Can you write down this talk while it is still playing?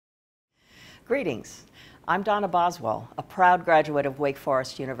Greetings. I'm Donna Boswell, a proud graduate of Wake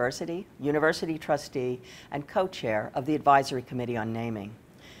Forest University, University Trustee, and co-chair of the Advisory Committee on Naming.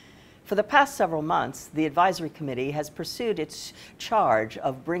 For the past several months, the Advisory Committee has pursued its charge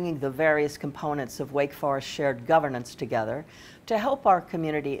of bringing the various components of Wake Forest shared governance together to help our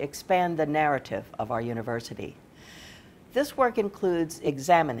community expand the narrative of our university. This work includes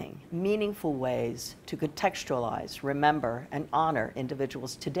examining meaningful ways to contextualize, remember, and honor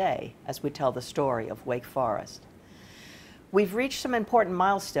individuals today as we tell the story of Wake Forest. We've reached some important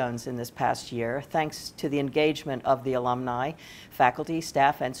milestones in this past year thanks to the engagement of the alumni, faculty,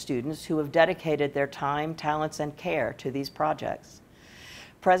 staff, and students who have dedicated their time, talents, and care to these projects.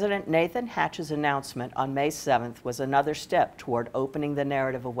 President Nathan Hatch's announcement on May 7th was another step toward opening the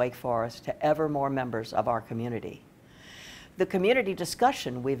narrative of Wake Forest to ever more members of our community. The community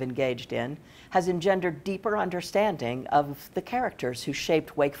discussion we've engaged in has engendered deeper understanding of the characters who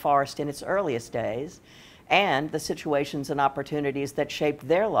shaped Wake Forest in its earliest days and the situations and opportunities that shaped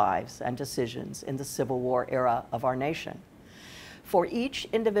their lives and decisions in the Civil War era of our nation. For each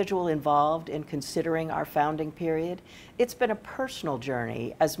individual involved in considering our founding period, it's been a personal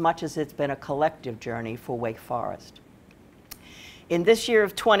journey as much as it's been a collective journey for Wake Forest. In this year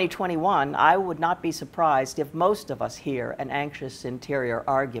of 2021, I would not be surprised if most of us hear an anxious interior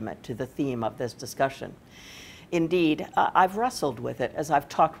argument to the theme of this discussion. Indeed, I've wrestled with it as I've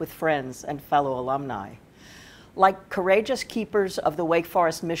talked with friends and fellow alumni. Like courageous keepers of the Wake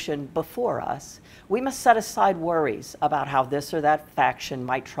Forest mission before us, we must set aside worries about how this or that faction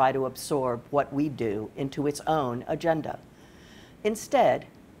might try to absorb what we do into its own agenda. Instead,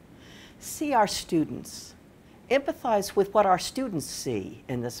 see our students. Empathize with what our students see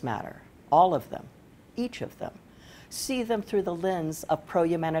in this matter, all of them, each of them. See them through the lens of pro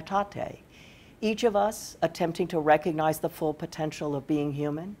humanitate, each of us attempting to recognize the full potential of being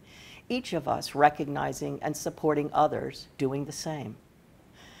human, each of us recognizing and supporting others doing the same.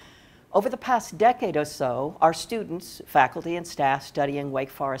 Over the past decade or so, our students, faculty, and staff studying Wake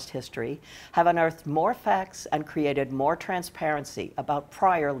Forest history have unearthed more facts and created more transparency about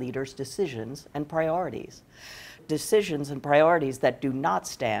prior leaders' decisions and priorities. Decisions and priorities that do not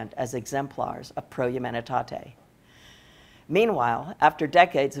stand as exemplars of pro humanitate. Meanwhile, after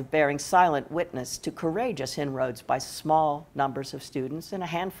decades of bearing silent witness to courageous inroads by small numbers of students and a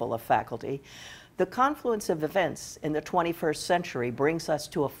handful of faculty, the confluence of events in the 21st century brings us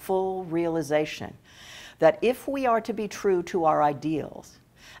to a full realization that if we are to be true to our ideals,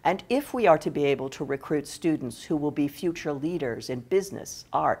 and if we are to be able to recruit students who will be future leaders in business,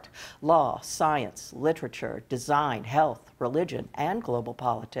 art, law, science, literature, design, health, religion, and global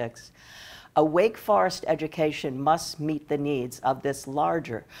politics, a Wake Forest education must meet the needs of this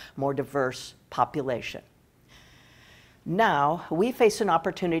larger, more diverse population. Now, we face an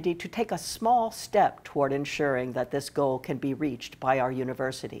opportunity to take a small step toward ensuring that this goal can be reached by our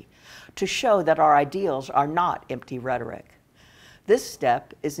university, to show that our ideals are not empty rhetoric. This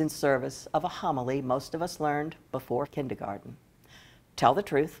step is in service of a homily most of us learned before kindergarten. Tell the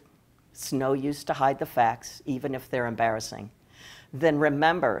truth. It's no use to hide the facts, even if they're embarrassing. Then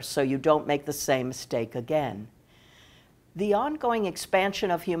remember so you don't make the same mistake again. The ongoing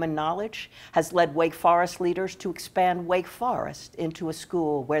expansion of human knowledge has led Wake Forest leaders to expand Wake Forest into a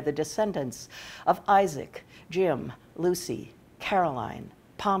school where the descendants of Isaac, Jim, Lucy, Caroline,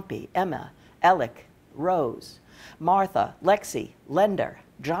 Pompey, Emma, Alec, Rose, Martha, Lexi, Lender,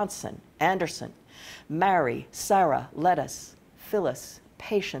 Johnson, Anderson, Mary, Sarah, Lettuce, Phyllis,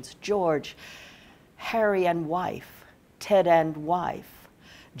 Patience, George, Harry and wife, Ted and wife,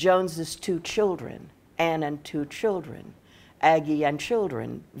 Jones's 2 children, Ann and 2 children, Aggie and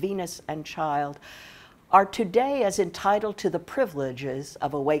children, Venus and child, are today as entitled to the privileges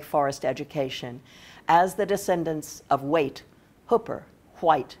of a Wake Forest education as the descendants of Waite, Hooper,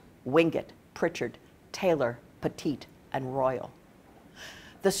 White, Wingate, Pritchard, Taylor, Petit, and Royal.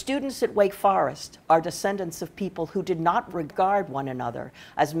 The students at Wake Forest are descendants of people who did not regard one another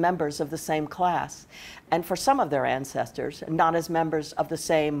as members of the same class, and for some of their ancestors, not as members of the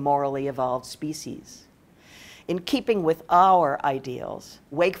same morally evolved species. In keeping with our ideals,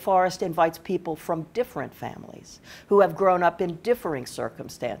 Wake Forest invites people from different families who have grown up in differing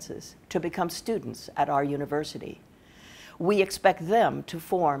circumstances to become students at our university. We expect them to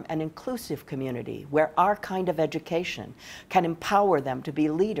form an inclusive community where our kind of education can empower them to be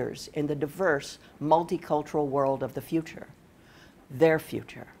leaders in the diverse, multicultural world of the future, their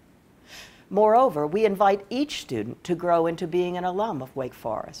future. Moreover, we invite each student to grow into being an alum of Wake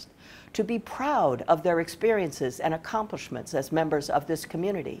Forest, to be proud of their experiences and accomplishments as members of this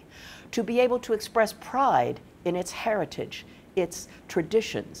community, to be able to express pride in its heritage, its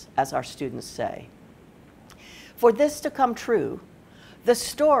traditions, as our students say. For this to come true, the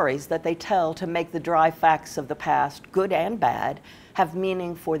stories that they tell to make the dry facts of the past, good and bad, have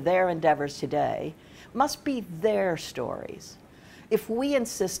meaning for their endeavors today, must be their stories. If we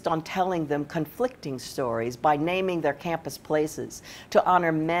insist on telling them conflicting stories by naming their campus places to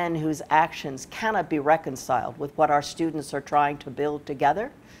honor men whose actions cannot be reconciled with what our students are trying to build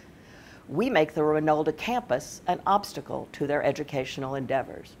together, we make the Ronalda campus an obstacle to their educational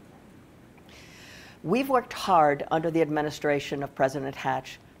endeavors. We've worked hard under the administration of President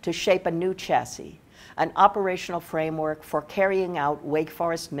Hatch to shape a new chassis, an operational framework for carrying out Wake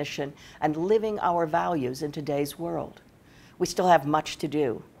Forest's mission and living our values in today's world. We still have much to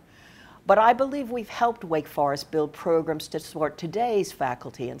do, but I believe we've helped Wake Forest build programs to support today's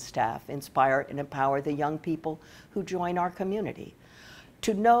faculty and staff, inspire and empower the young people who join our community,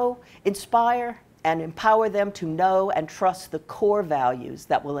 to know, inspire, and empower them to know and trust the core values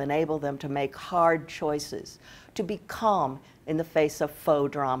that will enable them to make hard choices, to be calm in the face of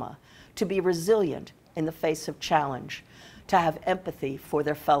faux drama, to be resilient in the face of challenge, to have empathy for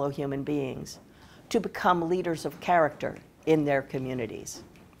their fellow human beings, to become leaders of character in their communities.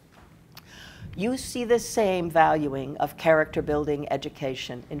 You see the same valuing of character-building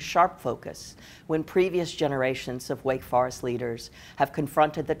education in sharp focus when previous generations of Wake Forest leaders have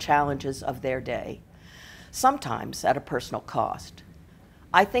confronted the challenges of their day, sometimes at a personal cost.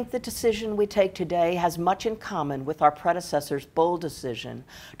 I think the decision we take today has much in common with our predecessors' bold decision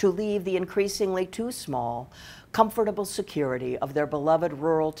to leave the increasingly too small, comfortable security of their beloved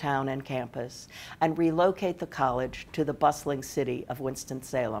rural town and campus and relocate the college to the bustling city of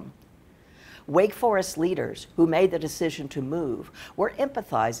Winston-Salem. Wake Forest leaders who made the decision to move were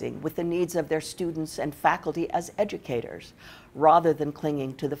empathizing with the needs of their students and faculty as educators, rather than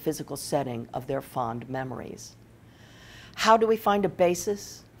clinging to the physical setting of their fond memories. How do we find a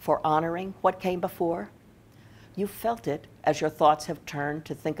basis for honoring what came before? You felt it as your thoughts have turned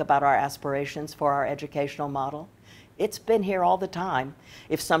to think about our aspirations for our educational model. It's been here all the time,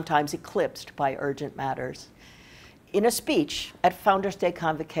 if sometimes eclipsed by urgent matters. In a speech at Founders Day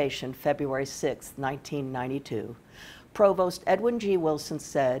Convocation, February 6, 1992, Provost Edwin G. Wilson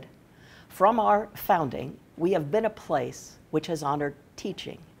said, "From our founding, we have been a place which has honored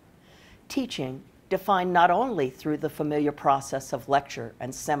teaching. Teaching defined not only through the familiar process of lecture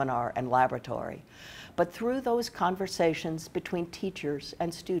and seminar and laboratory, but through those conversations between teachers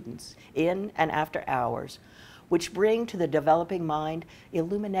and students in and after hours, which bring to the developing mind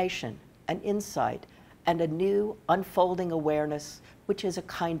illumination and insight and a new unfolding awareness, which is a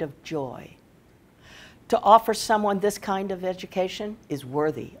kind of joy. To offer someone this kind of education is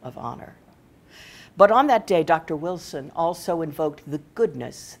worthy of honor." But on that day, Dr. Wilson also invoked the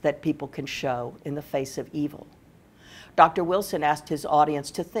goodness that people can show in the face of evil. Dr. Wilson asked his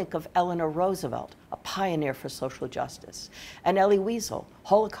audience to think of Eleanor Roosevelt, a pioneer for social justice, and Elie Wiesel,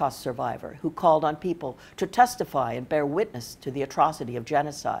 Holocaust survivor, who called on people to testify and bear witness to the atrocity of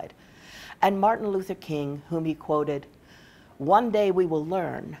genocide, and Martin Luther King, whom he quoted, "One day we will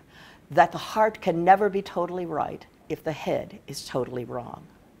learn that the heart can never be totally right if the head is totally wrong."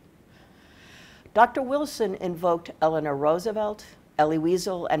 Dr. Wilson invoked Eleanor Roosevelt, Elie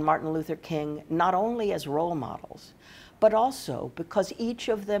Wiesel, and Martin Luther King not only as role models, but also because each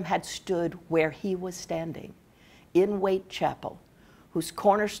of them had stood where he was standing, in Waite Chapel, whose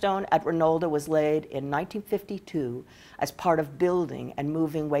cornerstone at Ronalda was laid in 1952 as part of building and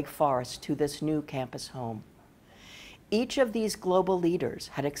moving Wake Forest to this new campus home. Each of these global leaders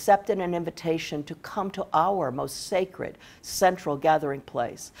had accepted an invitation to come to our most sacred, central gathering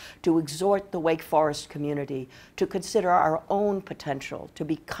place, to exhort the Wake Forest community to consider our own potential, to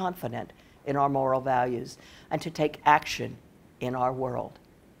be confident in our moral values, and to take action in our world.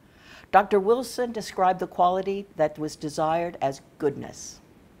 Dr. Wilson described the quality that was desired as goodness.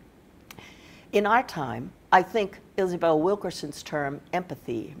 In our time, I think Isabel Wilkerson's term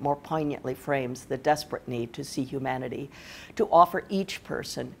empathy more poignantly frames the desperate need to see humanity, to offer each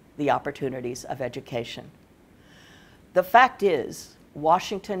person the opportunities of education. The fact is,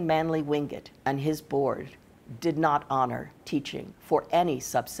 Washington Manley Wingate and his board did not honor teaching for any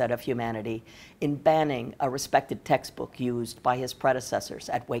subset of humanity in banning a respected textbook used by his predecessors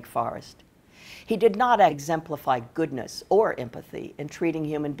at Wake Forest. He did not exemplify goodness or empathy in treating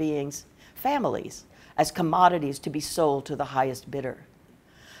human beings, families, as commodities to be sold to the highest bidder.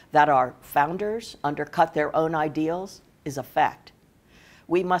 That our founders undercut their own ideals is a fact.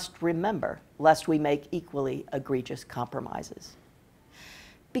 We must remember, lest we make equally egregious compromises.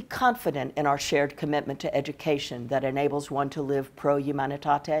 Be confident in our shared commitment to education that enables one to live pro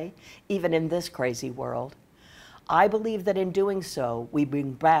humanitate, even in this crazy world. I believe that in doing so, we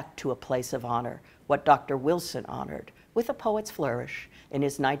bring back to a place of honor what Dr. Wilson honored with a poet's flourish in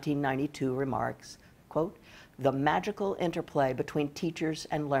his 1992 remarks, quote, "the magical interplay between teachers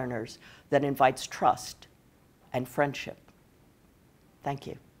and learners that invites trust and friendship." Thank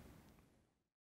you.